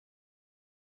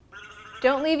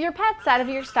Don't leave your pets out of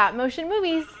your stop motion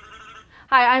movies.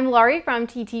 Hi, I'm Laurie from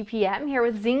TTPM here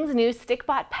with Zing's new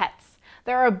Stikbot Pets.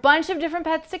 There are a bunch of different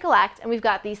pets to collect, and we've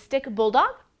got the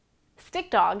StikBulldog,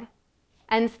 StikDog,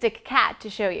 and StikCat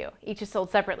to show you. Each is sold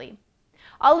separately.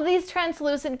 All of these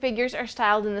translucent figures are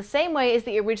styled in the same way as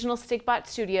the original Stikbot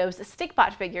Studio's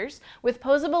Stikbot figures, with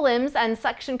poseable limbs and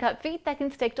suction cup feet that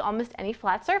can stick to almost any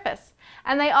flat surface.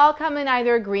 And they all come in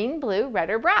either green, blue,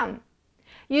 red, or brown.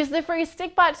 Use the free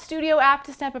Stikbot Studio app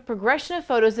to snap a progression of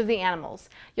photos of the animals.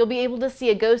 You'll be able to see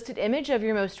a ghosted image of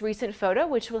your most recent photo,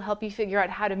 which will help you figure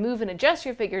out how to move and adjust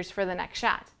your figures for the next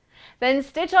shot. Then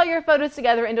stitch all your photos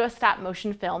together into a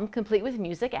stop-motion film, complete with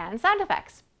music and sound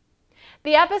effects.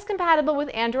 The app is compatible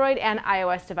with Android and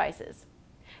iOS devices.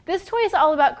 This toy is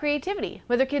all about creativity.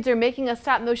 Whether kids are making a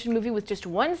stop-motion movie with just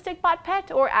one Stikbot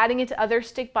pet, or adding it to other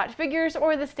Stikbot figures,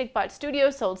 or the Stikbot Studio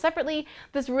sold separately,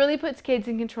 this really puts kids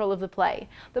in control of the play.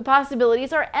 The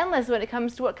possibilities are endless when it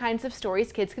comes to what kinds of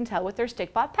stories kids can tell with their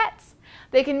Stikbot pets.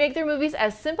 They can make their movies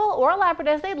as simple or elaborate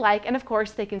as they'd like, and of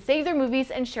course they can save their movies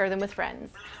and share them with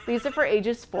friends. These are for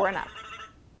ages 4 and up.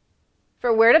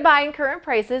 For where to buy and current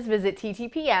prices, visit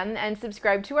TTPM and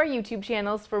subscribe to our YouTube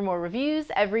channels for more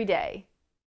reviews every day.